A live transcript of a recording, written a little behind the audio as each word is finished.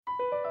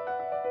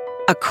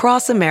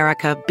Across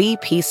America,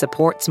 BP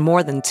supports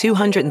more than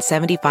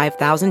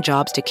 275,000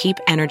 jobs to keep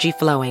energy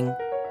flowing.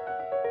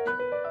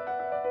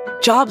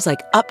 Jobs like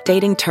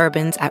updating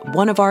turbines at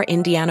one of our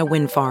Indiana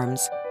wind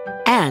farms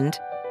and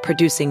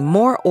producing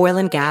more oil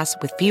and gas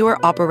with fewer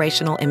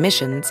operational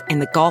emissions in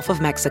the Gulf of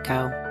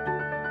Mexico.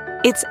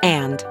 It's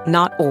and,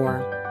 not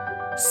or.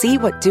 See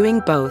what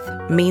doing both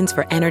means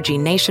for energy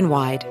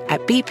nationwide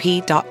at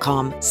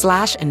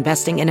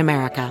bp.com/investing in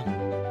America.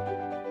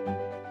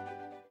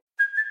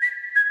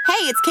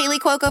 Hey, it's Kaylee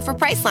Cuoco for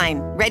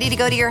Priceline. Ready to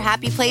go to your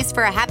happy place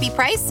for a happy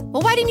price?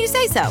 Well, why didn't you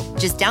say so?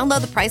 Just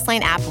download the Priceline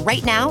app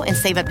right now and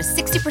save up to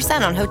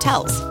 60% on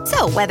hotels.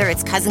 So whether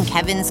it's Cousin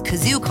Kevin's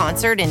Kazoo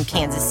Concert in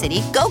Kansas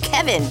City, go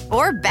Kevin,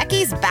 or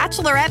Becky's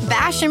Bachelorette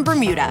Bash in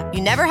Bermuda,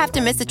 you never have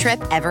to miss a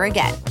trip ever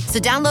again. So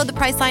download the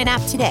Priceline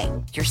app today.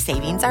 Your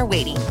savings are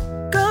waiting.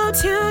 Go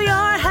to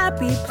your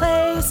happy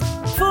place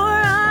for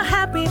a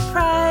happy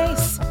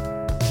price.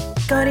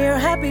 Go to your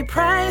happy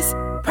price,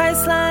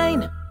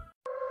 Priceline.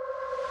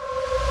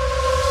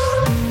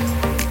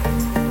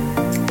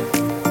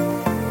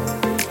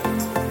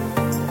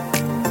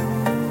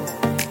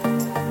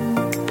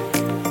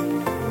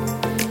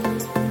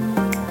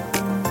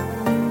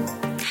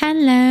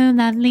 Hello,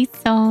 lovely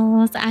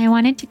souls. I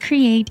wanted to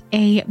create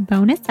a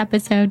bonus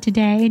episode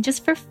today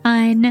just for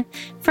fun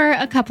for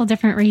a couple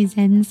different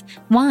reasons.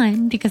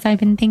 One, because I've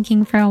been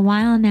thinking for a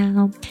while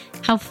now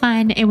how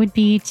fun it would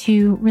be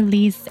to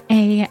release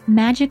a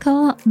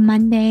Magical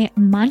Monday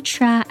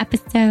mantra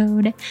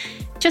episode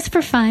just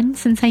for fun,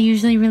 since I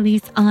usually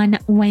release on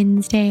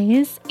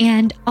Wednesdays,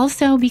 and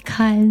also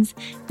because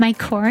my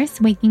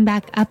course, Waking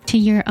Back Up to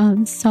Your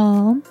Own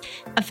Soul,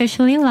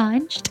 officially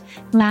launched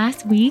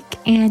last week,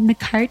 and the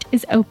cart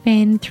is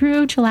open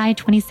through July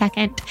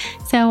 22nd.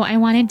 So I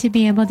wanted to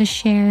be able to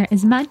share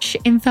as much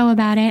info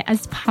about it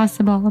as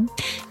possible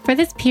for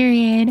this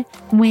period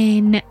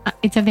when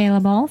it's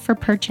available for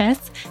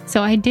purchase.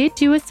 So I did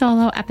do a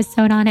solo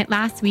episode on it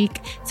last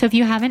week. So if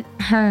you haven't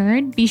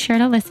heard, be sure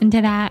to listen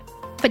to that.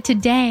 But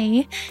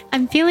today,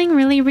 I'm feeling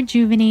really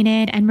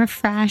rejuvenated and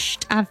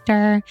refreshed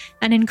after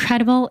an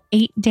incredible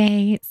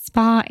 8-day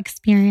spa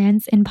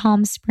experience in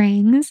Palm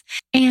Springs.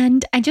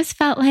 And I just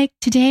felt like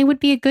today would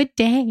be a good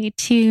day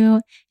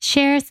to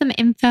share some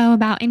info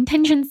about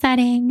intention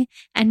setting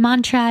and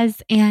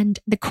mantras and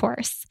the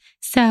course.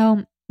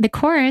 So the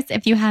course,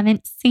 if you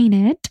haven't seen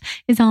it,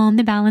 is on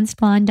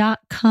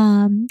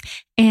thebalancedblonde.com,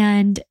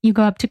 and you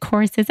go up to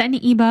courses and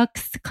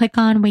ebooks, click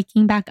on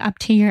Waking Back Up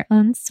to Your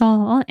Own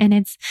Soul, and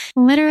it's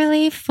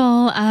literally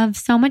full of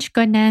so much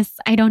goodness.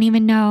 I don't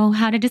even know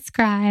how to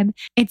describe.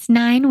 It's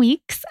 9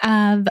 weeks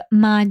of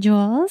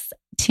modules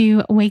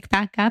to wake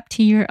back up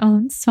to your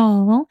own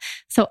soul.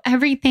 So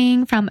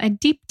everything from a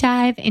deep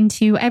dive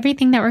into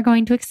everything that we're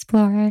going to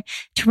explore,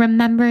 to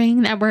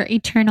remembering that we're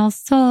eternal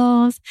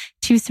souls,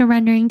 to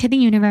surrendering to the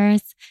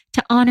universe,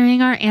 to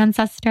honoring our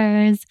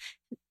ancestors,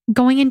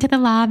 going into the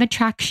law of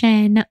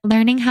attraction,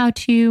 learning how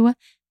to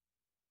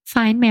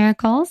find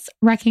miracles,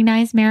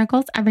 recognize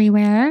miracles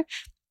everywhere,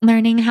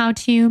 learning how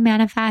to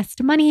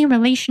manifest money,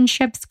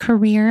 relationships,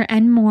 career,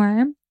 and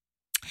more.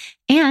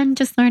 And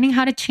just learning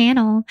how to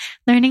channel,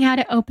 learning how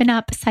to open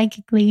up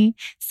psychically.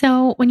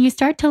 So when you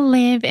start to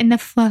live in the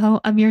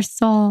flow of your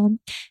soul,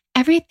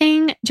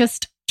 everything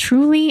just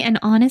truly and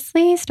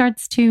honestly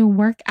starts to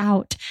work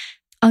out.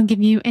 I'll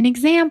give you an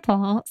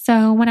example.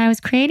 So when I was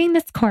creating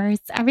this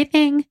course,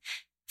 everything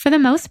for the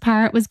most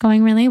part was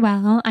going really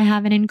well. I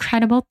have an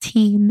incredible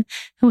team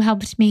who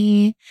helped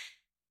me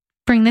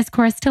bring this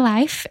course to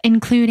life,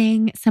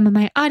 including some of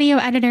my audio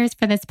editors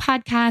for this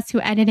podcast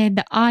who edited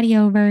the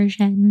audio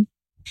version.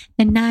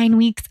 The 9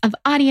 weeks of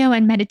audio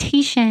and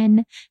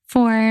meditation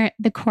for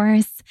the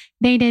course,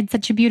 they did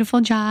such a beautiful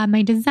job.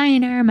 My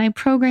designer, my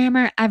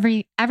programmer,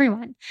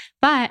 everyone.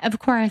 But of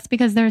course,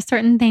 because there are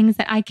certain things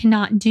that I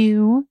cannot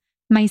do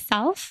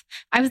myself,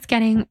 I was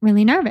getting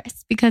really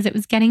nervous because it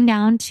was getting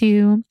down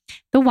to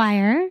the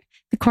wire.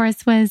 The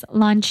course was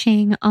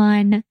launching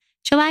on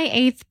July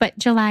 8th, but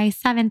July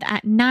 7th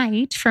at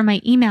night for my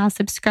email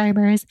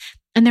subscribers.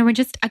 And there were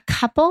just a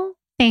couple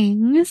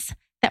things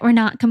that were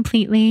not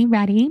completely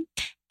ready.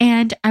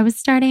 And I was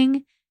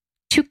starting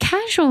to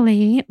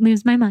casually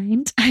lose my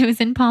mind. I was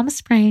in Palm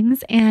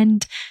Springs,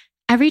 and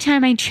every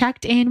time I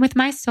checked in with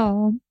my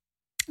soul,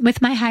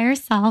 with my higher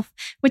self,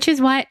 which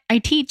is what I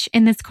teach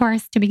in this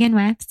course to begin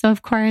with. So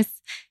of course,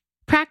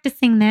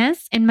 practicing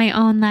this in my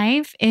own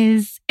life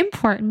is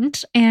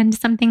important and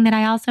something that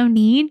I also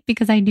need,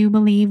 because I do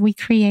believe we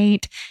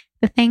create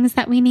the things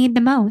that we need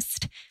the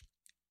most.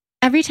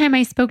 Every time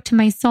I spoke to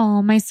my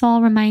soul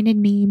reminded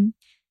me,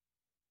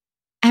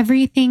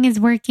 everything is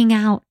working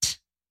out.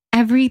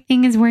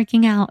 Everything is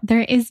working out.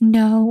 There is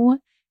no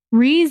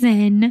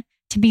reason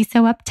to be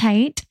so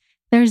uptight.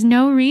 There's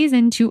no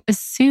reason to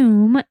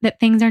assume that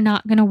things are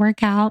not going to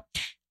work out.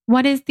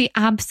 What is the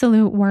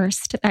absolute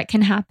worst that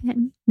can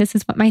happen? This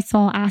is what my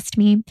soul asked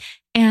me.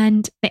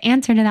 And the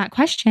answer to that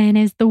question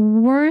is the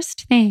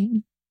worst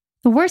thing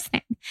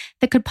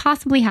that could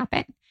possibly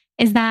happen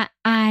is that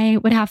I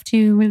would have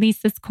to release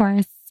this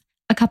course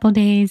a couple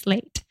days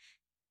late.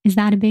 Is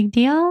that a big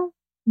deal?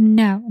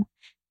 No.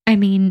 I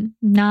mean,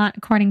 not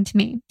according to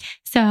me.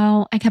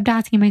 So I kept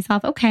asking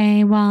myself,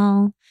 okay,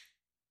 well,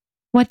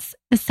 what's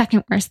the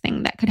second worst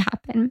thing that could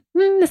happen?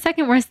 The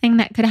second worst thing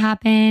that could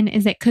happen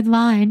is it could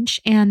launch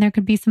and there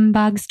could be some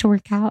bugs to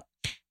work out.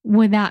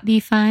 Would that be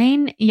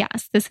fine?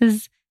 Yes, this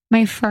is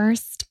my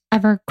first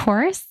ever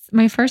course,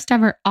 my first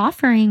ever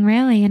offering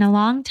really in a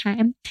long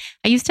time.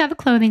 I used to have a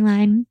clothing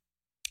line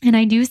and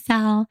I do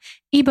sell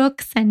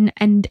ebooks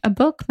and a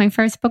book, my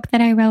first book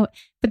that I wrote,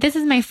 but this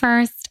is my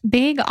first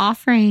big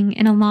offering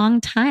in a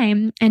long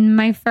time and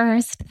my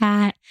first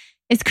that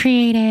is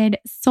created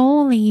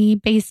solely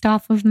based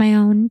off of my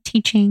own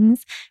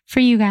teachings for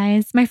you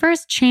guys, my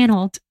first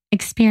channeled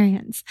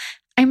experience.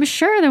 I'm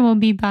sure there will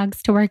be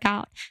bugs to work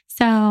out.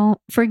 So,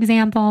 for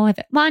example, if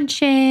it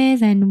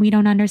launches and we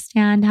don't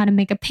understand how to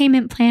make a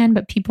payment plan,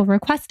 but people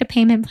request a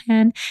payment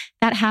plan,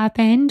 that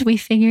happened. We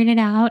figured it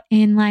out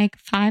in like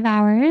 5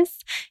 hours.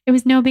 It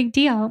was no big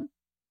deal.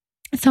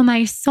 So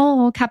my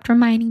soul kept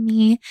reminding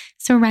me,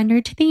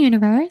 surrender to the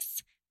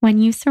universe. When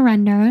you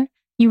surrender,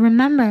 you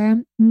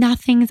remember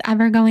nothing's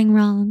ever going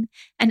wrong.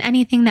 And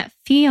anything that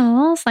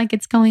feels like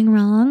it's going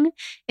wrong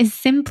is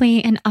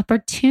simply an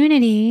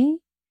opportunity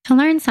to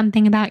learn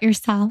something about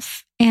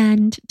yourself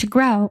and to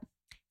grow.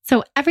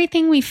 So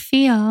everything we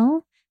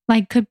feel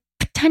like could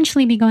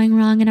potentially be going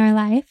wrong in our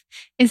life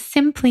is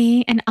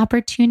simply an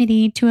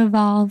opportunity to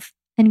evolve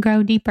and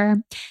grow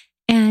deeper.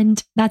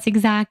 And that's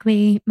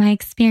exactly my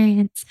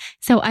experience.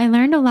 So I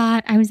learned a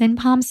lot. I was in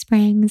Palm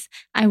Springs.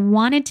 I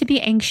wanted to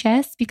be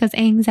anxious because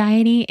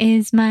anxiety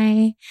is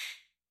my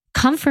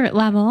comfort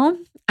level.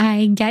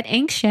 I get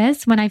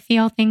anxious when I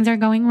feel things are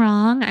going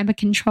wrong. I'm a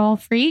control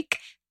freak.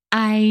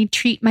 I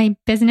treat my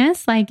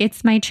business like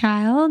it's my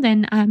child,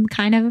 and I'm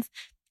kind of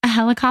a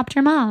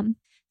helicopter mom.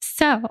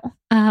 So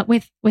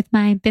with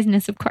my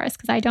business, of course,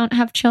 because I don't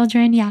have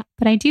children yet,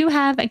 but I do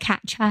have a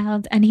cat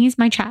child, and he's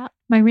my child,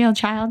 my real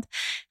child.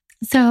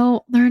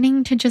 So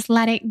learning to just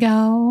let it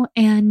go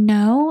and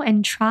know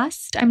and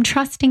trust. I'm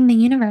trusting the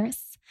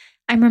universe.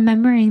 I'm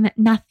remembering that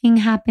nothing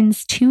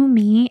happens to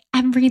me.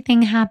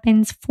 Everything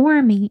happens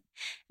for me.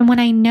 And when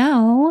I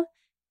know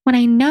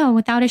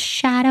without a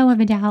shadow of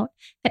a doubt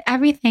that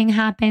everything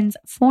happens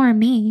for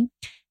me,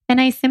 then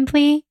I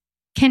simply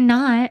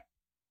cannot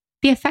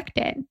be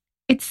affected.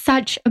 It's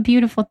such a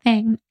beautiful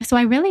thing. So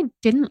I really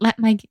didn't let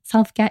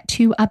myself get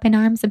too up in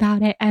arms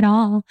about it at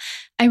all.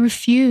 I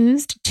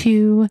refused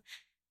to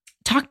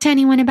talk to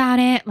anyone about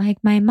it, like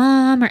my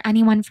mom or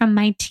anyone from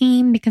my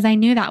team, because I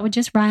knew that would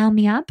just rile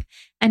me up.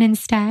 And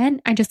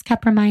instead, I just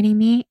kept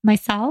reminding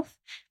myself,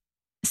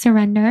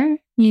 surrender.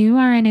 You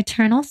are an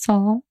eternal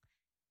soul.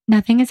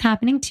 Nothing is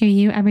happening to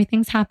you.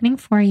 Everything's happening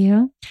for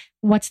you.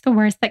 What's the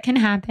worst that can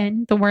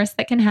happen? The worst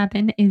that can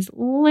happen is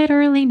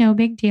literally no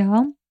big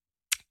deal.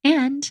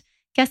 And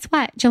guess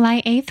what?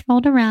 July 8th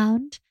rolled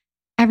around.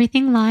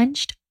 Everything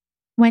launched,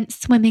 went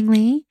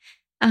swimmingly.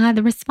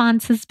 The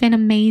response has been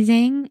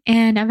amazing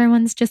and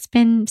everyone's just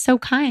been so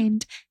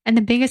kind. And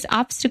the biggest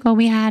obstacle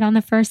we had on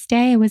the first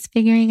day was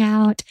figuring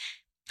out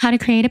how to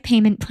create a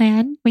payment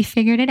plan. We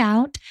figured it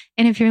out.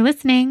 And if you're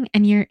listening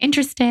and you're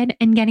interested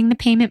in getting the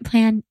payment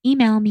plan,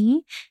 email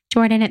me,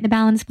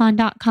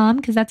 Jordan@thebalancedblonde.com,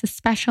 because that's a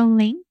special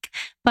link.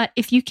 But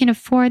if you can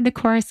afford the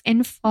course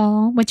in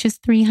full, which is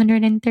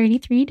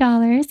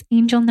 $333,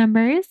 angel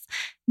numbers,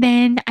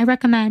 then I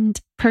recommend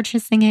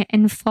purchasing it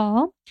in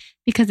full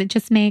because it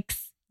just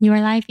makes your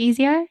life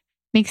easier,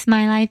 makes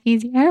my life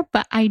easier.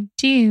 But I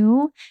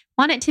do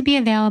want it to be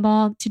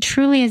available to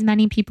truly as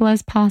many people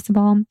as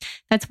possible.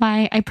 That's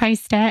why I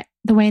priced it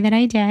the way that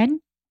I did,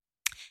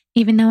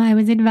 even though I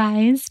was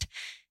advised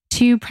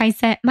to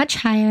price it much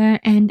higher.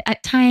 And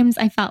at times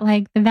I felt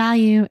like the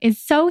value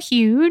is so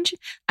huge.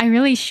 I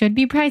really should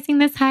be pricing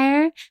this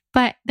higher,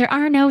 but there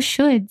are no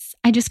shoulds.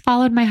 I just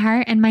followed my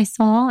heart and my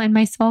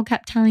soul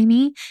kept telling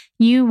me,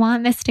 you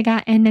want this to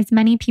get in as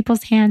many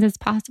people's hands as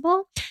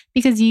possible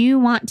because you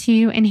want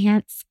to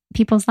enhance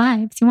people's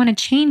lives. You want to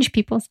change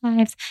people's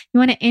lives. You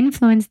want to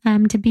influence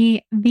them to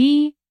be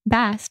the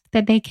best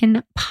that they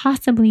can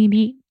possibly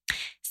be.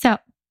 So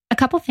a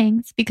couple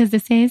things, because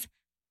this is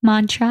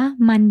Mantra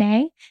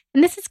Monday,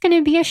 and this is going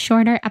to be a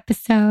shorter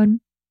episode. I'm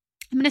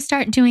going to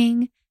start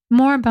doing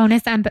more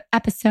bonus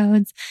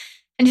episodes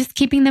and just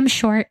keeping them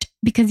short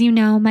because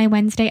my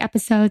Wednesday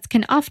episodes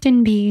can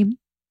often be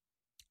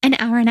an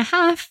hour and a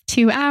half,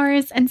 2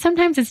 hours, and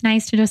sometimes it's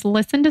nice to just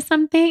listen to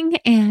something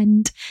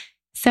and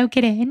soak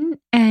it in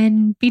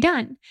and be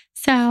done.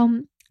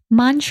 So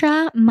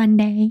Mantra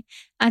Monday,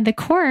 the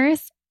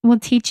course will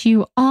teach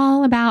you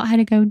all about how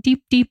to go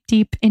deep, deep,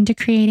 deep into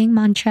creating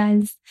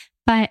mantras.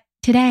 But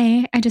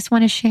today, I just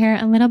want to share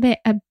a little bit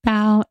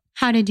about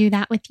how to do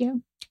that with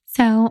you.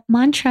 So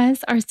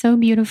mantras are so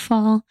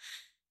beautiful.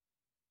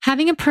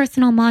 Having a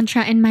personal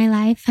mantra in my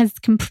life has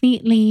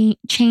completely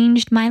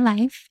changed my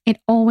life. It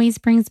always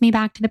brings me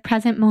back to the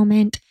present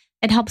moment.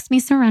 It helps me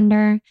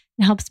surrender.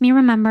 It helps me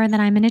remember that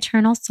I'm an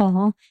eternal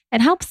soul.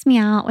 It helps me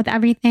out with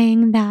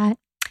everything that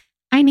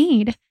I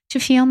need to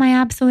feel my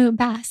absolute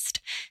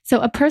best.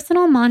 So a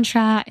personal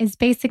mantra is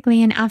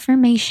basically an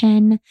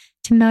affirmation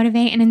to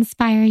motivate and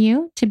inspire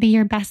you to be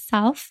your best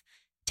self.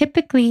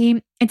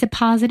 Typically, it's a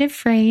positive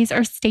phrase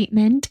or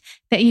statement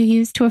that you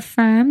use to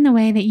affirm the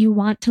way that you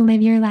want to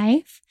live your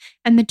life.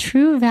 And the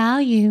true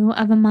value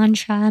of a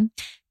mantra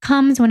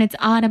comes when it's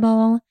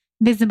audible,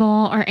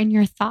 visible, or in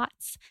your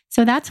thoughts.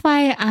 So that's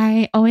why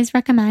I always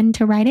recommend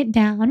to write it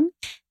down.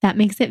 That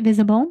makes it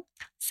visible.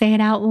 Say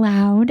it out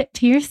loud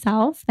to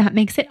yourself. That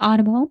makes it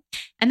audible.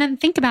 And then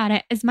think about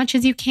it as much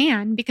as you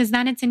can, because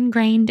then it's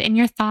ingrained in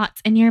your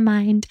thoughts, in your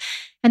mind.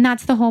 And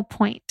that's the whole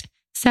point.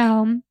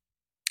 So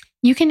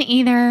you can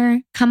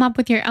either come up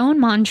with your own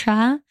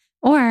mantra,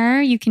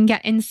 or you can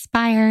get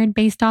inspired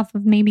based off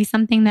of maybe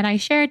something that I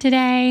shared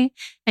today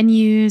and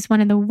use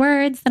one of the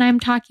words that I'm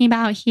talking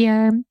about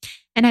here.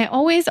 And I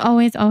always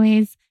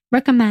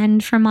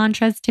recommend for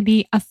mantras to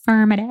be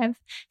affirmative.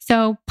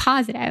 So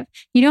positive.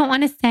 You don't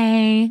want to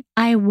say,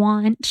 I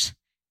want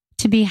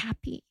to be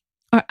happy,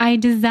 or I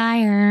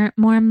desire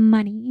more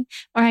money,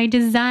 or I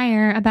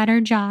desire a better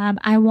job.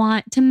 I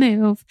want to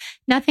move.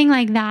 Nothing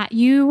like that.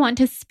 You want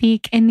to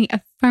speak in the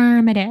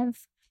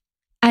affirmative,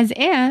 as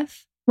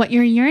if what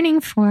you're yearning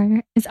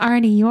for is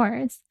already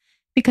yours,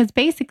 because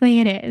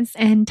basically it is.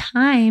 And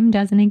time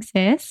doesn't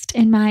exist,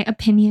 in my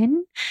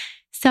opinion.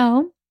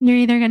 So you're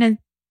either going to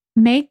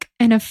make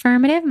an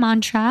affirmative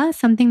mantra,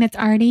 something that's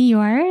already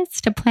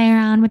yours, to play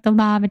around with the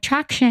law of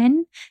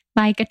attraction,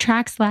 like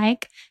attracts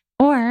like,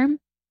 or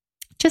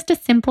just a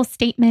simple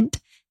statement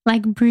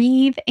like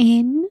breathe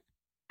in,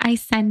 I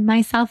send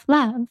myself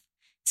love.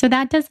 So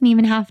that doesn't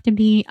even have to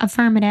be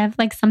affirmative,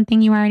 like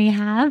something you already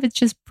have. It's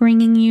just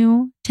bringing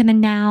you to the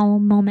now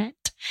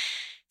moment.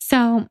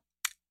 So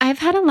I've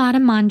had a lot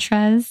of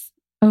mantras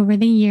over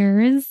the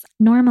years.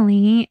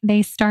 Normally,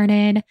 they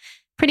started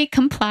pretty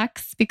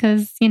complex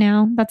because,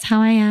 that's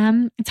how I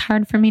am. It's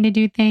hard for me to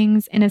do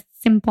things in a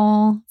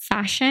simple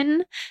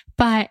fashion.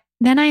 But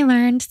then I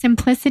learned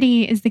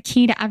simplicity is the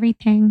key to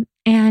everything.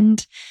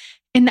 And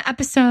in the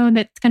episode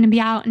that's going to be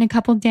out in a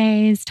couple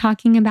days,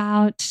 talking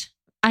about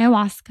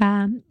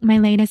ayahuasca, my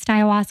latest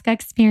ayahuasca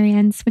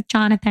experience with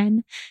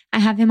Jonathan, I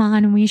have him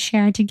on and we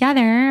share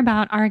together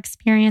about our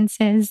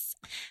experiences.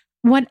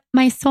 What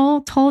my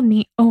soul told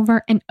me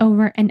over and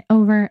over and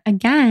over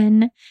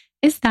again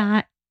is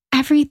that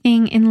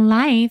everything in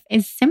life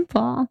is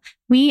simple.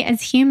 We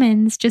as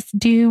humans just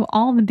do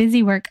all the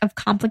busy work of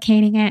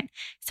complicating it.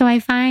 So I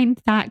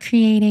find that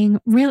creating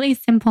really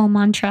simple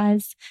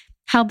mantras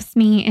helps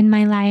me in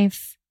my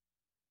life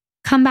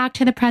come back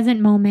to the present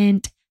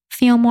moment,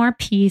 feel more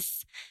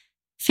peace,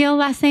 feel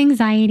less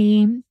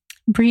anxiety,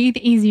 breathe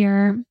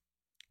easier,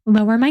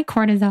 lower my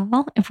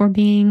cortisol if we're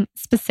being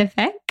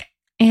specific,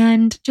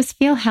 and just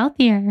feel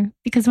healthier.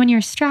 Because when you're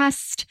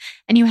stressed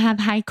and you have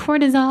high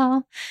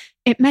cortisol,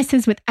 it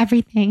messes with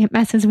everything. It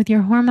messes with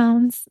your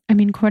hormones.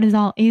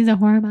 Cortisol is a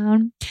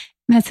hormone. It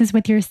messes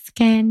with your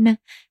skin,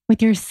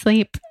 with your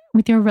sleep,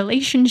 with your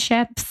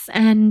relationships,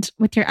 and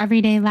with your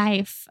everyday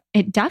life.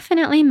 It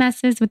definitely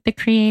messes with the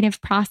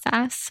creative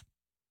process.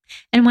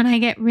 And when I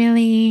get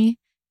really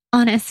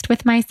honest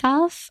with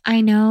myself, I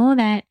know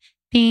that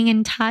being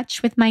in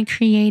touch with my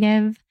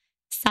creative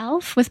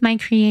self, with my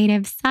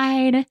creative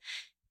side,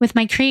 with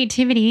my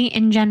creativity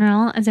in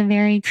general, as a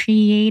very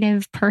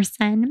creative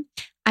person,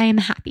 I am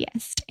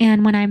happiest.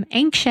 And when I'm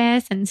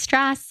anxious and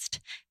stressed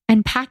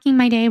and packing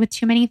my day with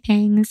too many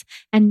things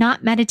and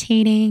not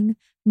meditating,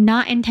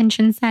 not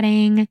intention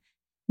setting,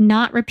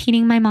 not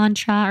repeating my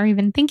mantra or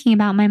even thinking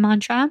about my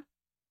mantra,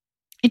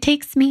 it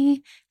takes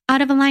me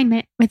out of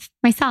alignment with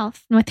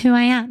myself and with who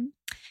I am.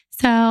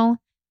 So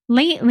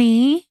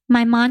lately,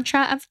 my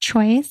mantra of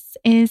choice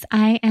is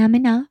I am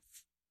enough.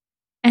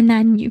 And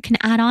then you can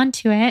add on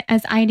to it,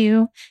 as I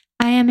do,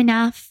 I am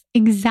enough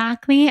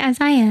exactly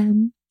as I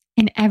am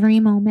in every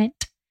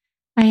moment.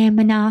 I am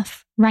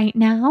enough right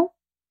now.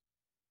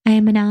 I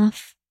am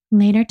enough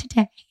later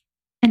today.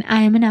 And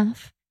I am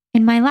enough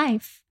in my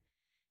life.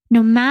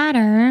 No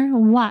matter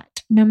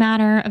what, no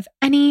matter of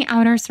any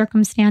outer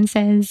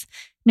circumstances,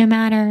 no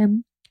matter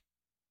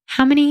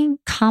how many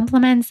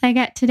compliments I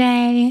get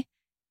today,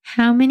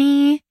 how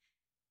many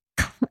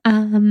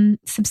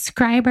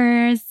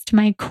subscribers to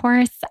my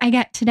course I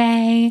get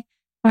today,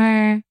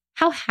 or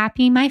how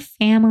happy my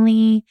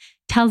family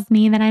tells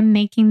me that I'm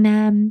making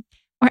them,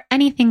 or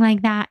anything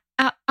like that,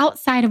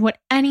 outside of what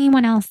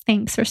anyone else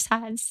thinks or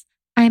says,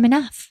 I'm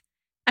enough.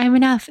 I'm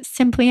enough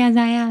simply as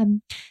I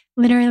am,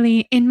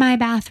 literally in my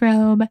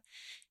bathrobe,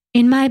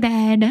 in my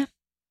bed,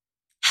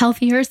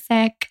 healthy or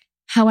sick,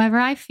 however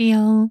I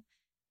feel,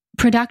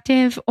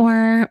 productive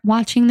or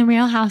watching The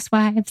Real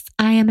Housewives.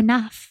 I am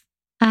enough.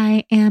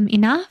 I am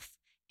enough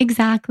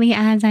exactly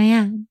as I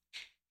am.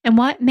 And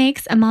what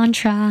makes a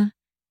mantra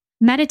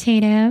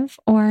meditative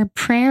or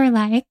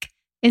prayer-like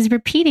is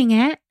repeating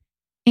it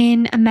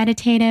in a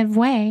meditative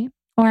way,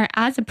 or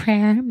as a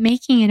prayer,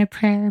 making it a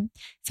prayer.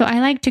 So I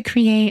like to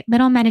create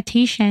little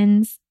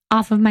meditations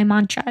off of my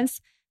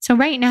mantras. So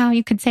right now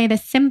you could say the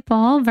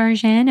simple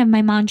version of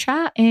my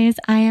mantra is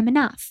I am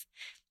enough.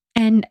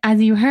 And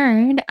as you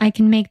heard, I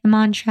can make the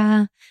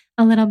mantra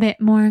a little bit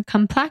more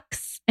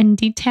complex and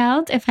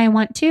detailed if I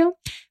want to,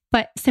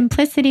 but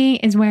simplicity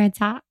is where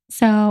it's at.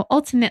 So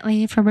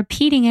ultimately, for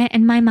repeating it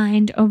in my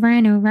mind over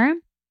and over,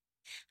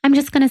 I'm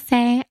just going to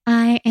say,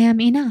 I am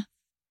enough,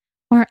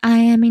 or I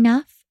am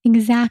enough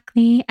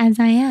exactly as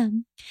I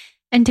am.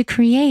 And to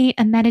create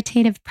a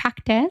meditative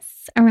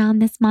practice around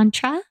this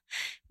mantra,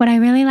 what I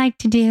really like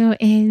to do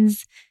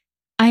is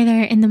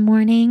either in the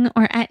morning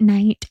or at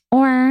night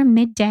or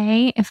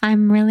midday, if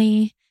I'm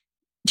really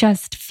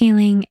just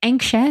feeling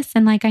anxious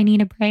and like I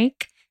need a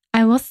break,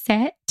 I will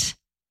sit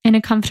in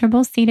a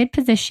comfortable seated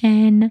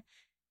position,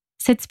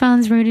 sits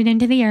bones rooted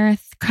into the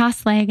earth,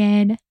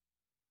 cross-legged.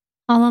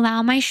 I'll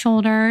allow my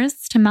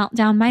shoulders to melt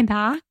down my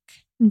back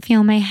and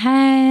feel my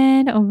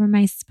head over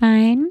my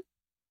spine.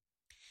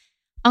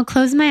 I'll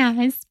close my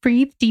eyes,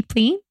 breathe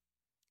deeply,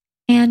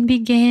 and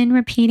begin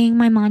repeating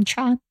my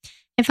mantra.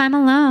 If I'm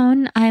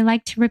alone, I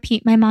like to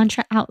repeat my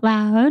mantra out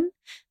loud.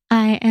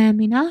 I am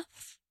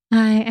enough.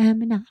 I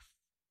am enough.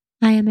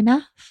 I am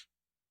enough.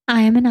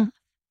 I am enough.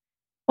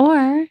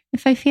 Or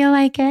if I feel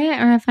like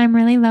it, or if I'm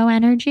really low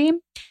energy,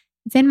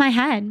 it's in my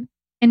head.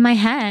 In my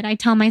head, I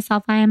tell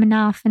myself I am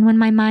enough. And when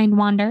my mind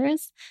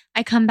wanders,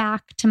 I come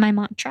back to my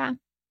mantra.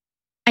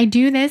 I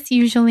do this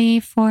usually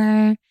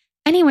for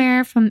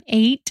anywhere from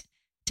 8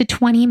 to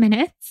 20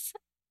 minutes.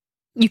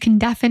 You can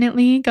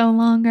definitely go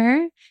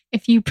longer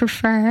if you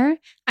prefer.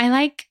 I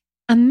like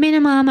a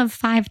minimum of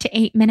 5 to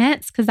 8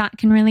 minutes because that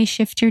can really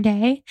shift your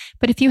day.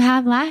 But if you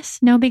have less,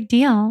 no big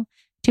deal.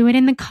 Do it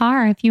in the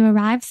car if you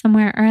arrive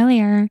somewhere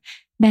earlier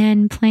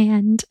than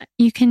planned.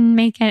 You can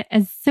make it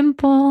as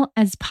simple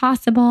as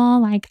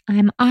possible, like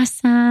I'm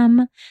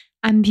awesome,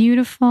 I'm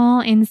beautiful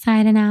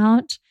inside and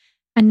out.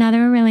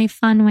 Another really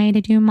fun way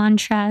to do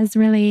mantras,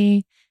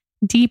 really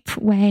deep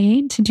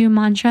way to do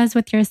mantras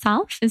with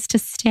yourself, is to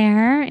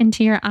stare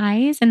into your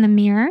eyes in the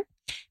mirror,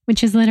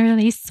 which is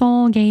literally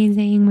soul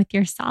gazing with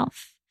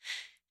yourself.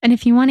 And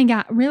if you want to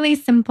get really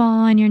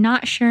simple and you're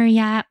not sure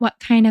yet what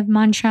kind of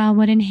mantra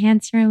would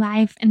enhance your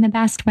life in the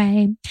best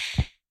way,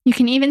 you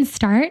can even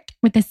start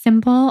with a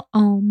simple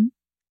Om.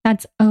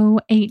 That's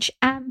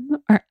O-H-M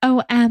or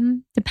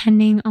O-M,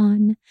 depending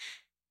on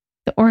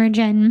the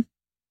origin.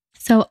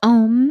 So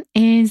Om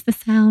is the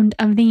sound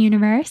of the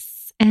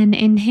universe. And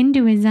in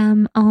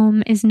Hinduism,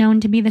 Om is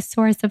known to be the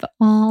source of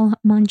all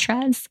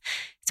mantras.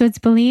 So it's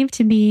believed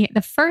to be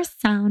the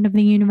first sound of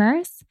the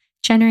universe,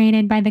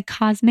 generated by the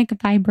cosmic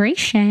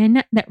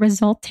vibration that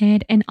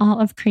resulted in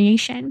all of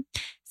creation.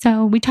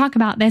 So we talk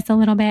about this a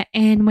little bit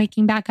in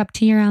Waking Back Up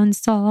to Your Own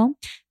Soul.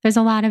 There's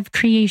a lot of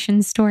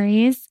creation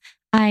stories.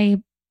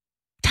 I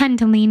tend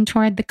to lean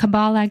toward the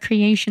Kabbalah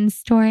creation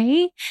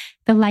story,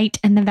 the light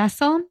and the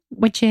vessel,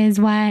 which is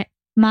what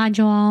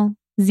Module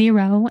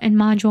 0 and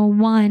Module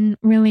 1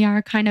 really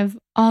are kind of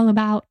all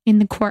about in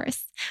the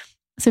course.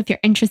 So if you're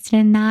interested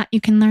in that,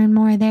 you can learn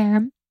more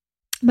there.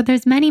 But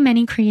there's many,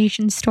 many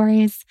creation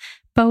stories,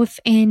 both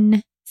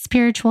in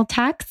spiritual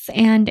texts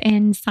and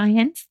in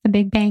science, the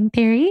Big Bang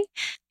Theory.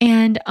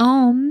 And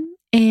Om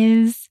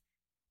is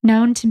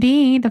known to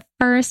be the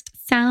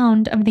first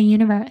sound of the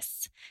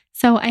universe.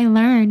 So I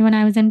learned when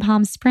I was in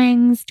Palm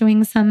Springs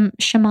doing some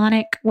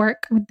shamanic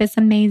work with this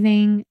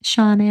amazing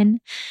shaman,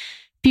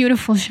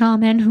 beautiful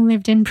shaman who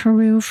lived in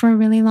Peru for a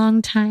really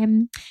long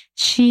time.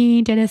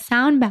 She did a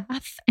sound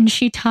bath and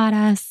she taught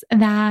us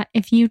that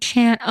if you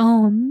chant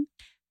Om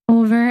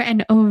over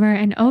and over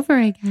and over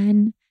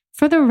again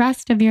for the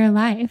rest of your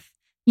life,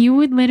 you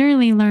would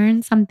literally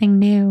learn something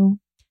new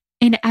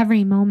in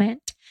every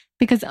moment,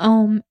 because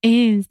Om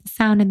is the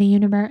sound of the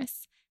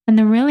universe. And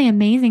the really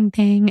amazing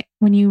thing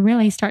when you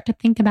really start to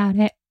think about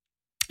it,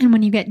 and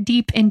when you get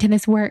deep into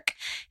this work,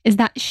 is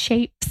that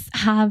shapes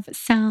have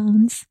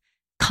sounds,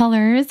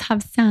 colors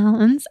have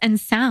sounds, and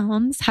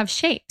sounds have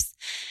shapes.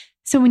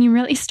 So when you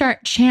really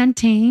start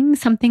chanting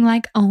something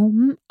like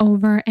Om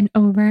over and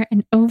over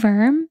and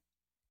over,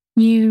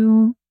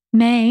 you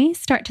may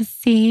start to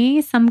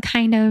see some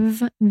kind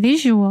of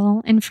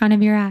visual in front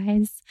of your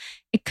eyes.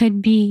 It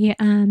could be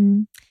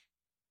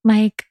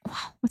like,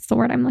 what's the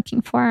word I'm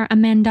looking for? A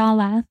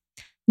mandala.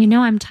 You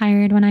know I'm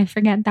tired when I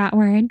forget that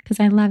word because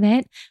I love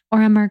it.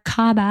 Or a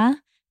Merkaba.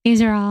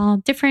 These are all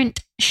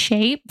different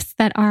shapes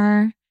that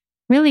are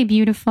really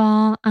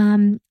beautiful.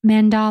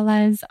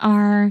 Mandalas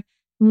are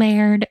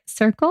layered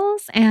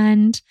circles,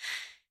 and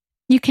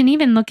you can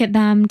even look at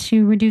them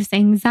to reduce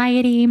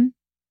anxiety.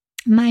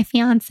 My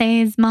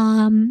fiance's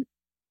mom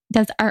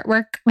does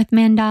artwork with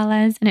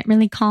mandalas and it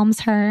really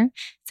calms her.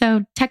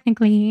 So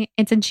technically,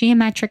 it's a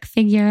geometric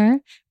figure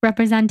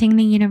representing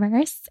the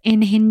universe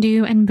in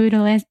Hindu and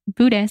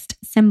Buddhist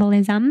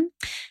symbolism.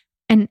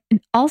 And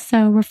it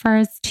also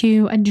refers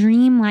to a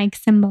dream-like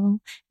symbol,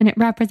 and it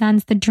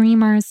represents the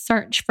dreamer's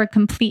search for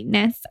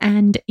completeness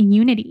and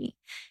unity.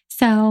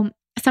 So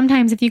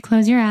sometimes if you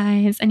close your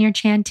eyes and you're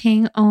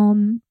chanting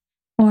Om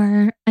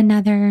or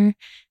another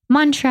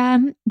mantra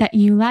that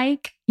you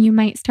like, you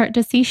might start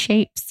to see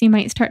shapes, you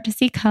might start to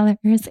see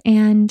colors,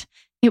 and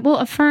it will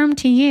affirm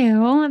to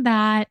you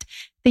that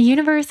the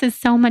universe is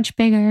so much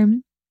bigger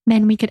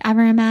than we could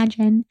ever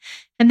imagine.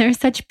 And there's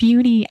such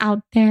beauty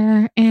out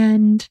there,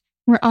 and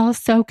we're all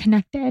so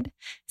connected.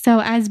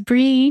 So as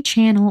Brie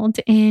channeled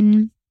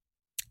in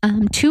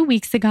 2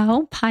 weeks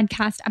ago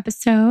podcast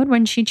episode,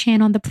 when she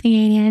channeled the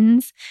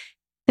Pleiadians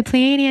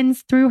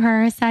through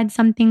her said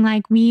something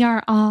like, we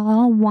are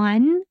all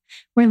one.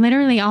 We're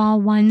literally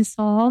all one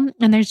soul,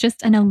 and there's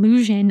just an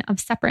illusion of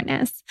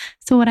separateness.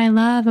 So what I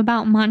love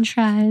about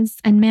mantras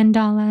and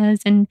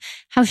mandalas and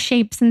how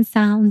shapes and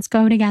sounds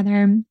go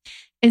together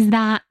is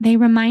that they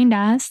remind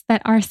us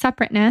that our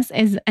separateness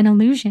is an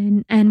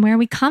illusion, and where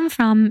we come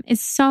from is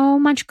so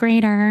much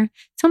greater,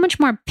 so much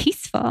more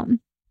peaceful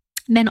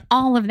than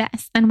all of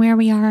this, than where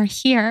we are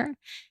here.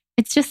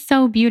 It's just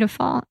so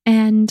beautiful.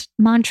 And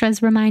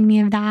mantras remind me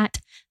of that.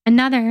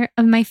 Another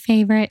of my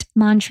favorite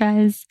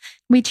mantras,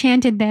 we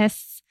chanted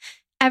this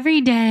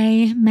every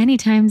day, many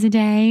times a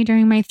day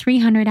during my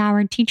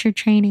 300-hour teacher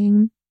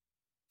training.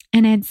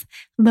 And it's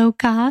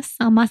Loka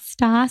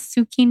Samasta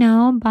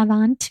Sukhino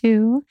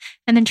Bhavantu.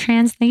 And the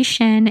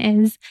translation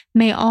is,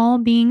 may all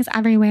beings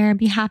everywhere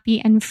be happy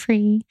and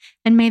free.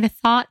 And may the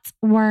thoughts,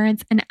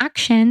 words, and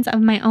actions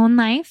of my own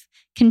life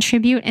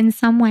contribute in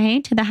some way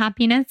to the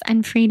happiness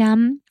and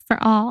freedom for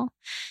all.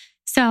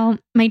 So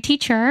my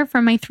teacher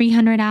for my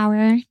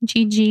 300-hour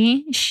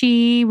Gigi,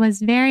 she was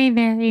very,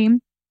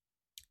 very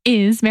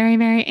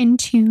in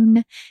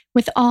tune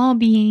with all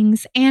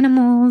beings,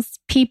 animals,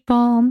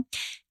 people,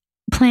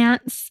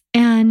 plants.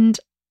 And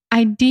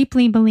I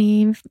deeply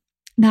believe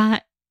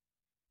that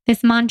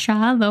this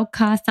mantra,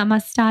 Loka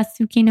Samasta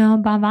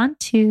Sukhino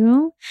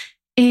Bhavantu,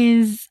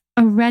 is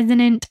a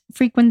resonant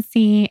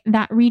frequency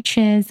that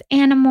reaches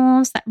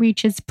animals, that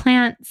reaches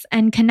plants,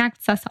 and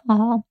connects us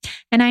all.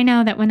 And I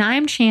know that when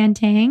I'm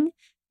chanting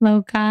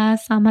Loka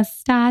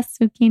Samasta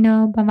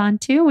Sukhino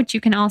Bhavantu, which you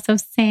can also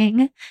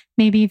sing,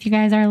 maybe if you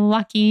guys are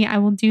lucky, I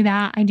will do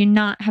that. I do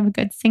not have a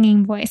good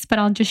singing voice, but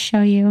I'll just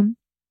show you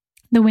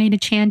the way to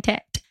chant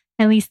it,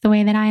 at least the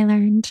way that I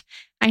learned.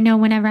 I know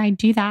whenever I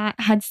do that,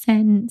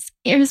 Hudson's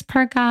ears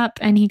perk up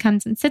and he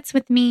comes and sits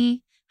with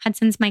me.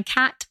 Hudson's my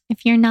cat,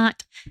 if you're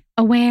not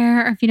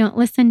aware or if you don't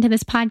listen to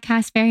this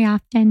podcast very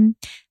often.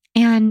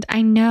 And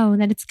I know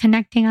that it's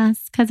connecting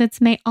us because it's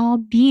may all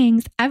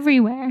beings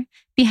everywhere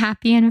be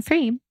happy and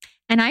free.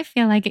 And I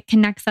feel like it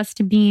connects us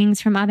to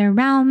beings from other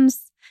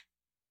realms,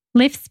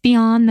 lifts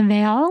beyond the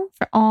veil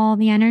for all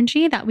the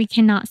energy that we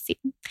cannot see.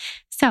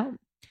 So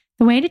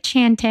the way to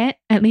chant it,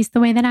 at least the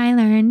way that I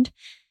learned,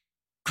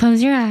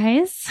 close your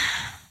eyes,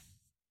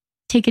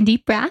 take a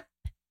deep breath,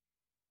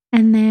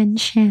 and then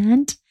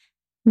chant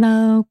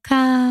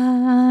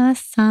Loka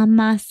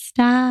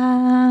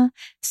Samasta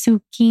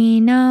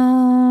Sukhino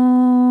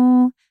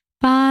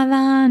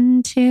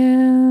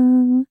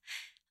Bhavantu.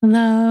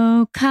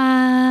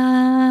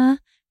 Loka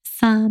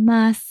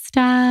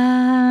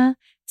Samasta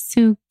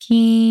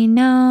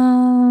Sukhino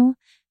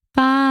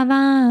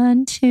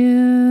Bhavantu.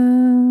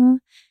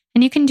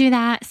 And you can do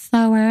that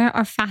slower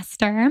or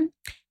faster.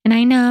 And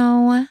I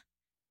know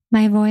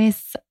my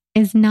voice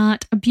is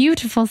not a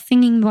beautiful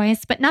singing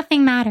voice, but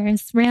nothing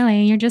matters,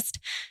 really. You're just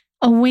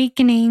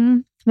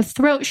awakening the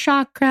throat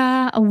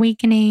chakra,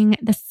 awakening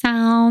the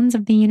sounds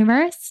of the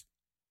universe.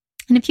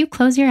 And if you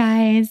close your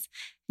eyes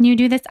and you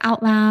do this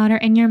out loud or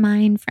in your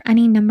mind for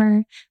any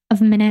number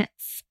of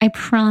minutes, I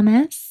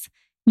promise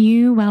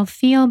you will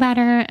feel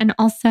better. And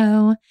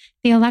also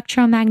the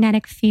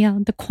electromagnetic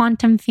field, the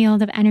quantum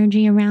field of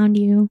energy around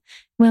you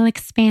will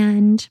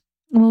expand,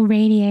 will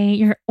radiate.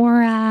 Your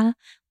aura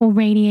will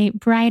radiate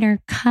brighter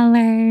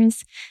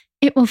colors.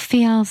 It will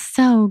feel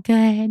so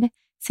good.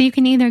 So you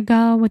can either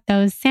go with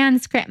those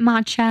Sanskrit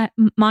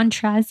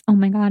mantras. Oh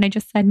my God, I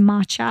just said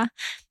matcha.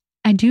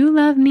 I do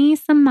love me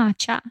some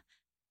matcha.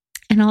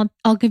 And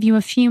I'll give you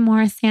a few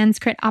more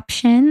Sanskrit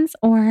options,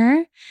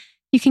 or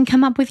you can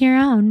come up with your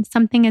own.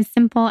 Something as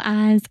simple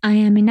as I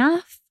am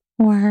enough,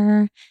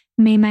 or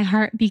may my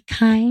heart be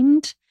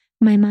kind,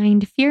 my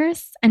mind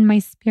fierce, and my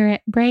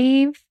spirit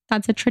brave.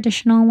 That's a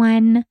traditional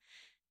one.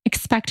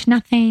 Expect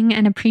nothing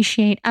and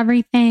appreciate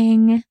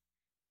everything.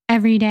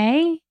 Every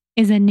day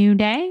is a new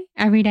day.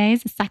 Every day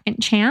is a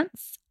second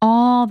chance.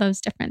 All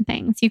those different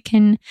things. You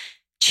can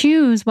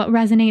choose what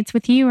resonates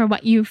with you or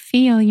what you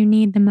feel you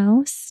need the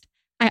most.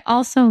 I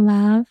also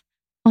love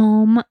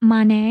Om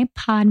Mani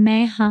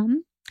Padme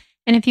Hum.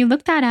 And if you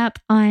look that up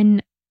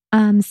on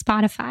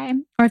Spotify,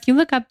 or if you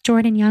look up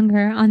Jordan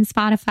Younger on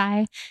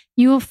Spotify,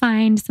 you will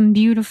find some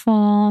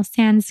beautiful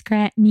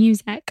Sanskrit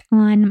music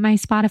on my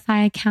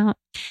Spotify account.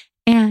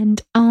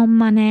 And Om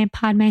Mani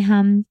Padme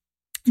Hum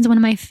is one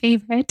of my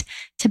favorite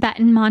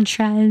Tibetan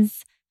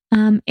mantras.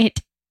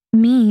 It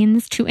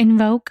means to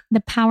invoke the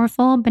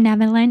powerful,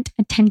 benevolent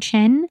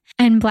attention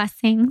and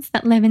blessings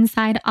that live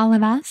inside all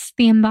of us,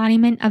 the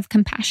embodiment of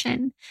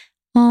compassion.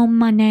 Om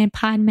Mani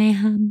Padme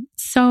Hum.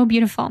 So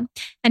beautiful.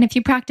 And if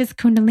you practice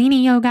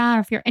Kundalini yoga, or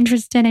if you're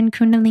interested in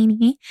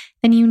Kundalini,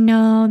 then you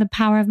know the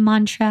power of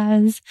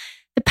mantras,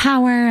 the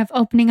power of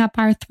opening up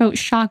our throat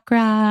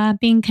chakra,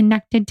 being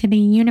connected to the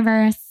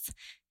universe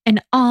in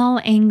all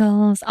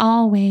angles,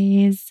 all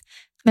ways.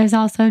 There's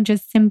also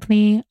just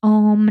simply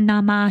Om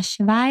Namah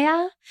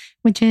Shivaya,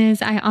 which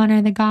is I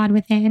honor the God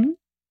within,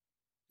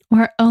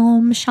 or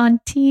Om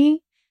Shanti,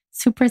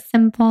 super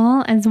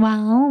simple as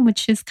well,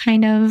 which is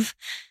kind of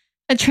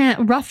a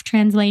rough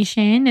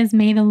translation is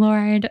may the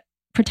Lord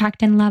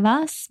protect and love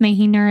us. May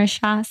he nourish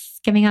us,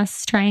 giving us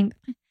strength.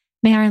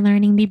 May our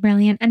learning be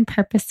brilliant and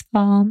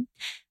purposeful.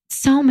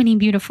 So many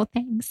beautiful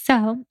things.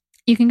 So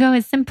you can go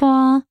as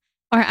simple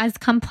or as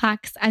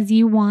complex as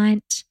you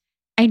want.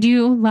 I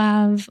do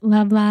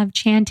love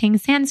chanting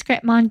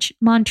Sanskrit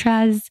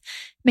mantras.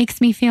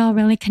 Makes me feel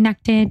really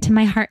connected to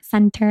my heart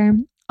center.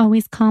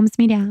 Always calms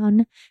me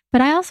down.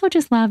 But I also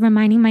just love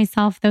reminding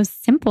myself those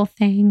simple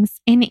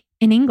things in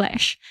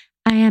English.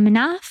 I am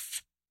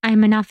enough. I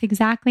am enough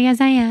exactly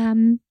as I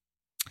am.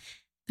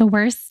 The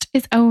worst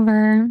is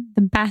over.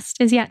 The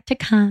best is yet to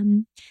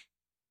come.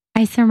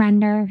 I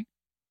surrender.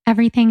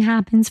 Everything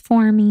happens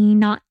for me,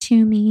 not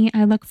to me.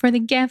 I look for the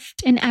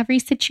gift in every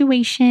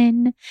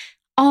situation.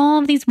 All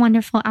of these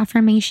wonderful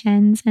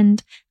affirmations.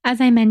 And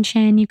as I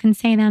mentioned, you can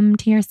say them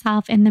to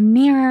yourself in the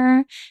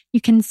mirror.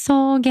 You can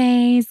soul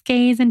gaze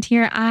into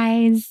your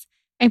eyes.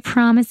 I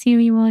promise you,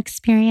 you will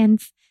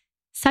experience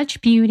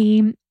such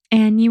beauty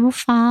and you will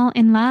fall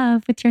in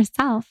love with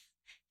yourself.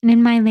 And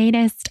in my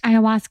latest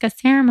ayahuasca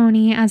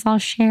ceremony, as I'll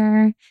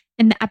share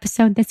in the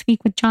episode this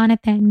week with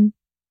Jonathan,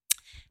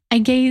 I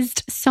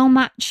gazed so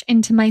much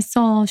into my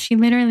soul. She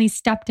literally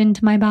stepped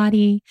into my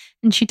body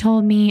and she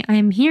told me,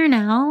 I'm here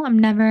now. I'm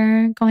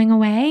never going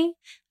away.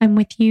 I'm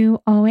with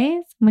you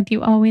always. I'm with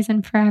you always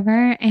and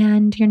forever.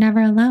 And you're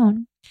never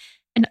alone.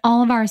 And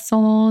all of our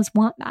souls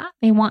want that.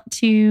 They want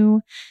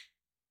to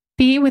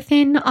be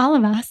within all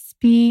of us,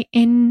 be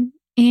in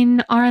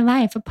our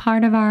life, a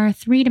part of our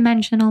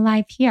 3-dimensional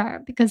life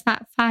here, because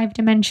that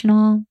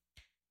 5-dimensional,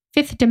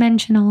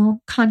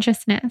 5th-dimensional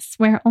consciousness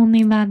where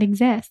only love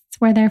exists,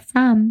 where they're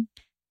from,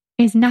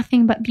 is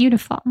nothing but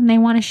beautiful. And they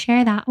want to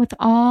share that with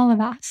all of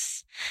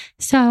us.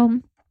 So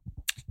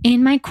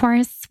in my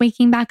course,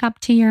 Waking Back Up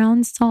to Your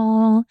Own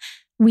Soul,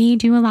 we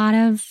do a lot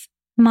of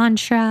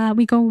mantra.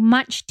 We go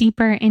much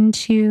deeper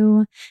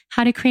into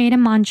how to create a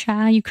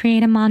mantra. You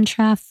create a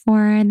mantra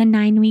for the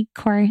 9-week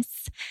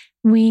course.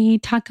 We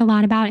talk a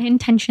lot about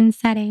intention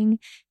setting.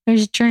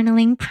 There's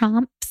journaling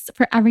prompts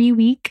for every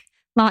week,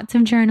 lots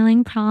of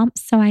journaling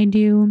prompts. So I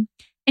do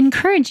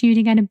encourage you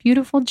to get a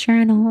beautiful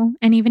journal.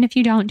 And even if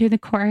you don't do the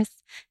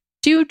course,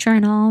 do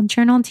journal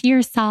to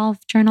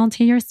yourself, journal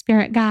to your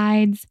spirit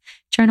guides,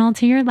 journal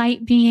to your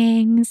light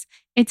beings.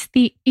 It's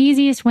the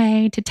easiest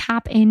way to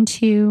tap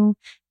into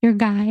your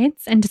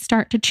guides and to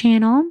start to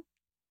channel,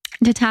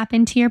 to tap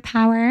into your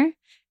power,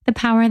 the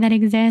power that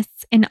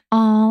exists in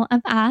all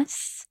of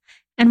us.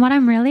 And what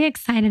I'm really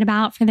excited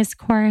about for this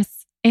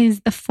course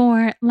is the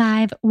 4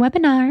 live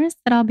webinars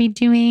that I'll be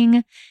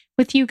doing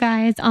with you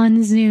guys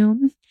on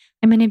Zoom.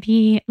 I'm going to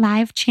be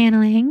live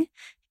channeling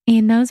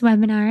in those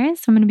webinars.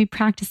 So I'm going to be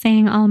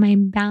practicing all my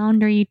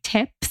boundary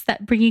tips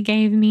that Brie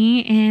gave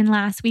me in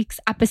last week's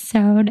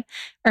episode,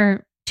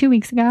 or 2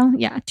 weeks ago.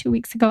 Yeah, 2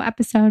 weeks ago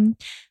episode,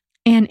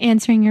 and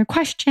answering your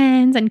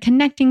questions and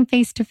connecting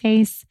face to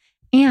face.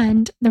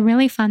 And the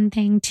really fun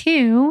thing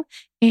too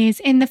is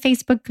in the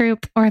Facebook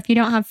group, or if you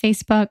don't have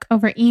Facebook,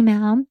 over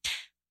email,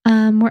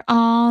 we're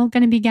all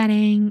going to be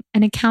getting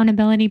an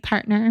accountability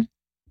partner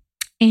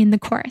in the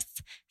course.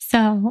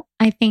 So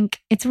I think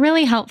it's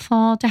really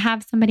helpful to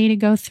have somebody to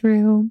go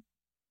through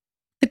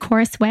the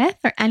course with,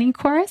 or any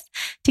course,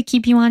 to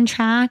keep you on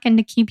track and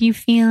to keep you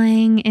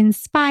feeling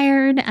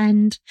inspired,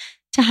 and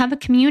to have a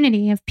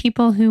community of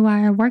people who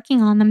are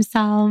working on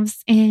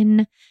themselves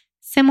in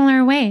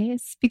similar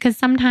ways. Because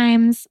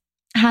sometimes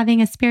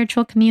having a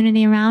spiritual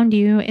community around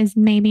you is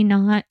maybe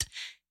not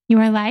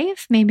your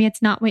life. Maybe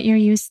it's not what you're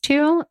used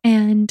to,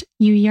 and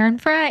you yearn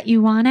for it,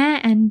 you want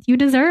it, and you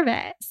deserve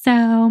it.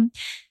 So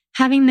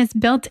having this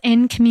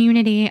built-in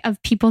community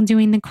of people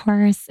doing the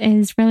course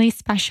is really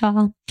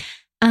special.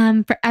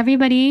 For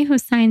everybody who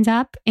signs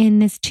up in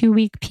this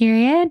 2-week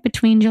period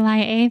between July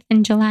 8th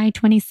and July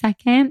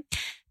 22nd,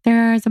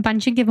 there's a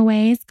bunch of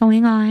giveaways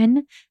going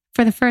on.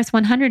 For the first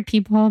 100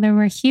 people, there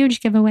were huge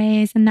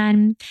giveaways, and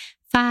then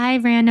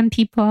 5 random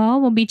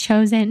people will be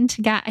chosen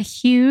to get a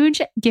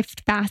huge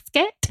gift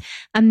basket,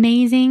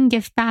 amazing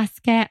gift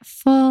basket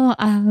full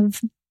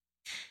of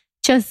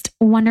just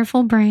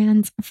wonderful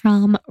brands,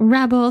 from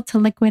Rebel to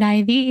Liquid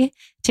IV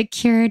to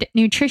Cured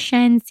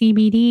Nutrition,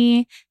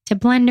 CBD, to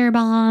Blender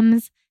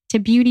Bombs, to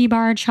Beauty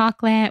Bar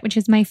Chocolate, which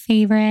is my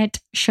favorite,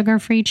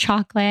 sugar-free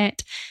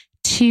chocolate,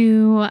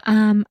 to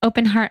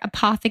Open Heart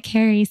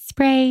Apothecary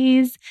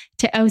sprays,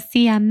 to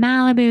Osea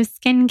Malibu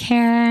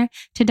skincare,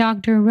 to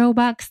Dr.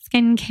 Roebuck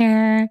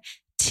skincare,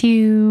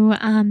 to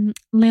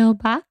Lil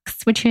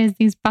Bucks, which is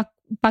these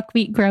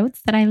buckwheat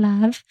groats that I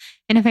love.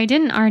 And if I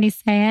didn't already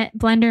say it,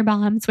 Blender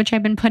Bombs, which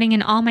I've been putting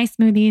in all my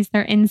smoothies.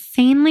 They're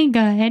insanely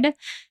good.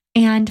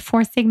 And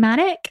Four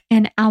Sigmatic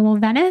and Owl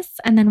Venice.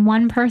 And then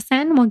one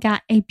person will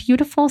get a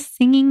beautiful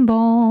singing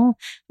bowl.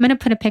 I'm going to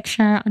put a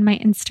picture on my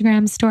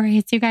Instagram story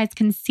so you guys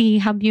can see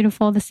how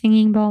beautiful the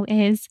singing bowl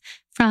is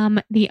from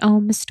the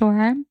Om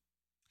store.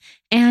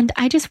 And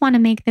I just want to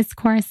make this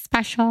course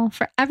special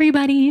for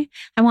everybody.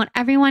 I want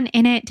everyone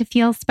in it to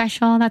feel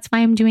special. That's why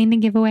I'm doing the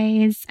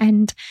giveaways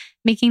and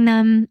making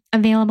them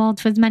available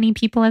to as many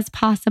people as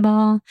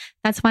possible.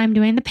 That's why I'm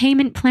doing the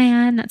payment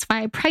plan. That's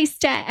why I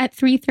priced it at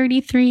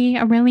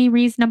 $333, a really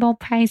reasonable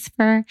price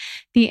for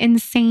the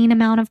insane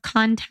amount of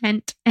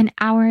content and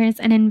hours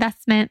and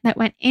investment that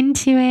went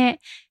into it.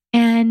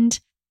 And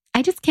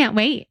I just can't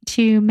wait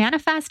to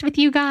manifest with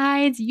you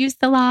guys, use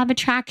the law of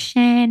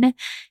attraction,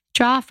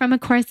 draw from A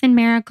Course in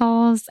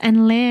Miracles,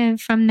 and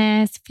live from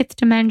this fifth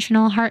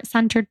dimensional,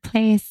 heart-centered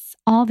place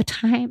all the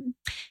time,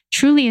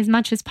 truly as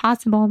much as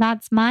possible.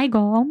 That's my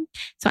goal.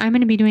 So I'm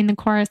going to be doing the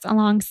course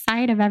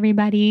alongside of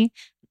everybody.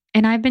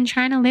 And I've been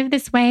trying to live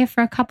this way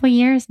for a couple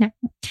years now,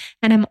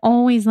 and I'm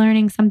always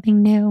learning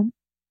something new.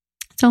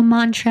 So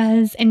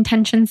mantras,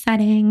 intention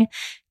setting,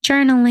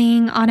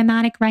 journaling,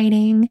 automatic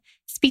writing,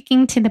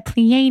 speaking to the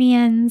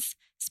Pleiadians,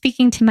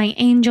 speaking to my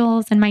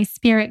angels and my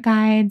spirit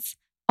guides.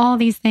 All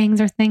these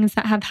things are things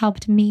that have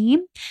helped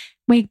me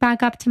wake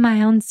back up to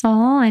my own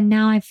soul. And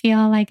now I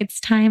feel like it's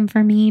time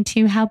for me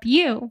to help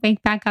you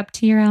wake back up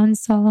to your own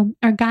soul,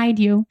 or guide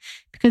you,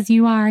 because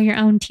you are your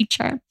own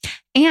teacher.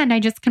 And I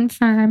just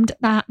confirmed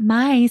that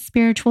my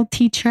spiritual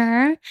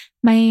teacher,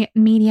 my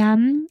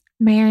medium,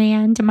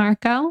 Marianne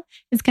DeMarco,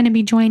 is going to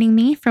be joining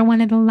me for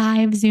one of the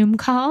live Zoom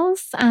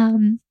calls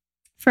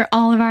for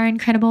all of our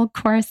incredible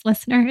course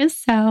listeners.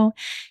 So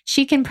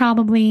she can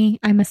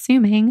probably, I'm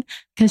assuming,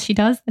 because she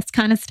does this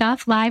kind of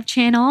stuff, live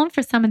channel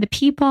for some of the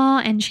people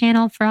and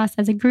channel for us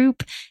as a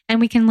group, and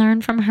we can learn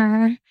from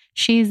her.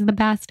 She's the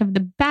best of the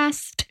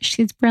best.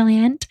 She's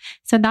brilliant.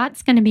 So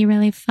that's going to be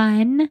really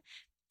fun.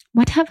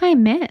 What have I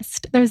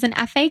missed? There's an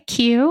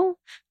FAQ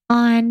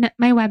on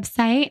my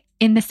website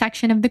in the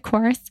section of the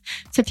course.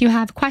 So if you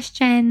have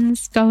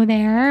questions, go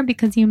there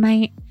because you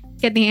might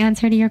get the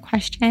answer to your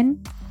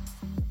question.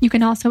 You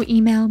can also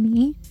email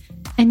me,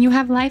 and you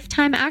have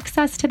lifetime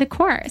access to the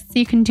course.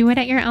 You can do it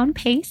at your own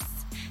pace.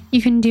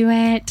 You can do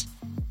it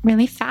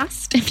really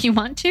fast if you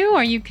want to,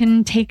 or you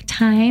can take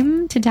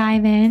time to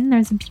dive in.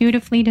 There's a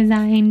beautifully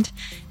designed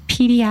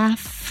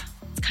PDF.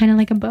 It's kind of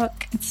like a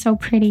book. It's so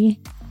pretty.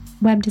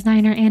 Web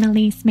designer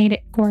Annalise made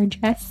it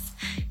gorgeous.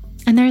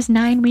 And there's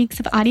 9 weeks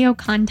of audio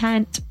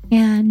content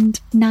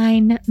and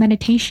 9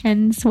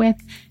 meditations with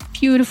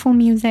beautiful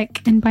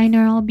music and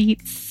binaural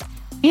beats.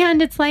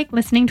 And it's like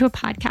listening to a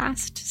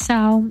podcast.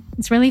 So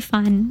it's really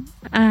fun.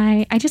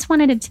 I just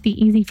wanted it to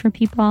be easy for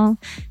people,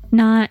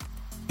 not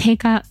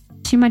take up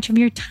too much of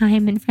your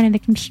time in front of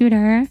the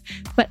computer,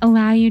 but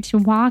allow you to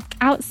walk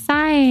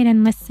outside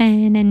and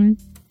listen, and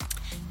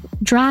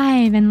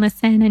drive and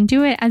listen, and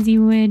do it as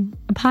you would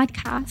a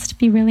podcast.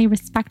 Be really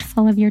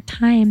respectful of your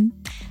time.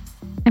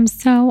 I'm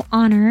so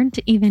honored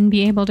to even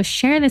be able to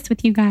share this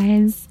with you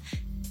guys.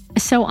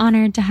 So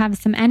honored to have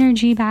some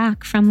energy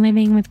back from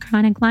living with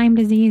chronic Lyme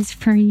disease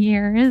for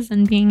years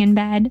and being in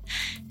bed,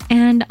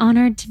 and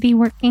honored to be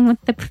working with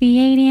the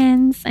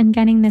Pleiadians and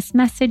getting this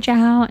message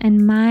out,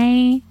 and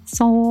my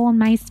soul and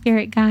my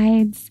spirit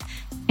guides.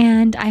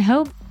 And I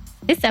hope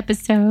this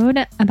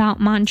episode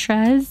about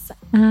mantras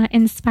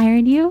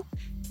inspired you.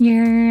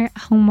 Your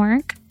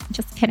homework,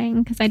 just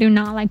kidding, because I do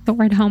not like the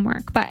word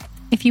homework, but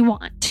if you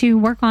want to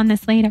work on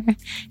this later,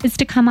 is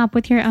to come up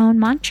with your own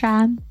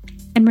mantra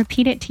and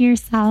repeat it to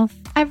yourself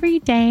every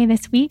day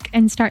this week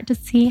and start to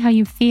see how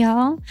you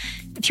feel.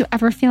 If you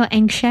ever feel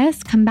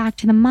anxious, come back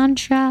to the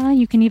mantra.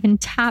 You can even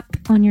tap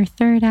on your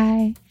third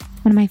eye.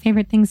 One of my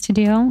favorite things to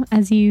do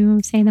as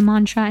you say the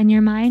mantra in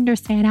your mind or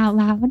say it out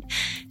loud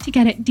to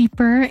get it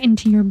deeper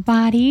into your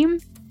body.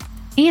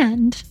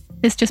 And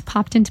this just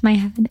popped into my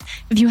head.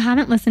 If you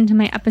haven't listened to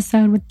my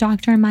episode with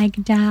Dr.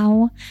 Mike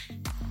Dow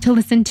to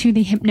listen to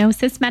the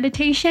hypnosis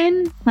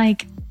meditation,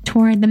 like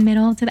toward the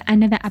middle to the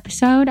end of the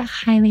episode, I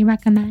highly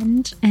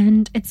recommend.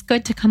 And it's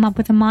good to come up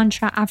with a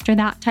mantra after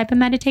that type of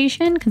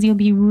meditation because you'll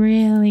be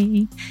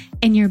really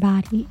in your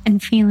body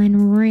and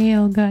feeling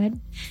real good.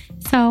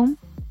 So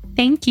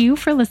thank you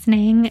for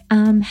listening.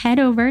 Head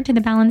over to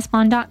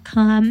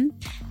thebalancedblonde.com.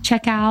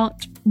 Check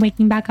out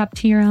Waking Back Up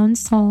to Your Own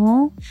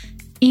Soul.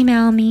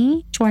 Email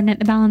me,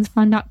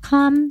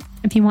 Jordan@thebalancedblonde.com,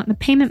 if you want the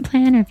payment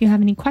plan or if you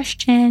have any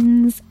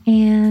questions.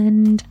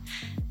 And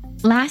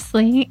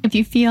lastly, if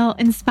you feel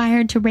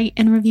inspired to rate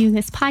and review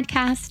this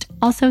podcast,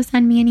 also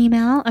send me an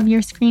email of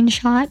your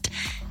screenshot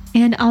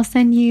and I'll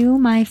send you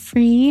my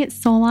free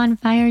Soul on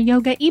Fire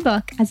yoga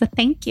ebook as a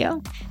thank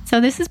you. So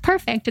this is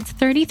perfect. It's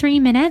 33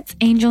 minutes,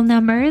 angel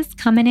numbers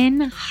coming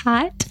in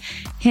hot,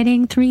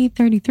 hitting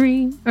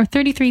 333 or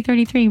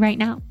 3333 right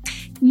now.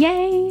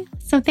 Yay!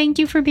 So thank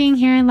you for being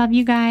here. I love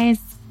you guys.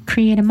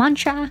 Create a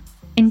mantra,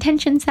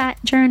 intention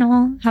set,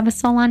 journal, have a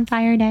Soul on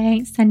Fire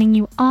day. Sending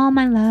you all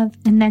my love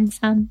and then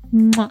some.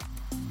 Mwah.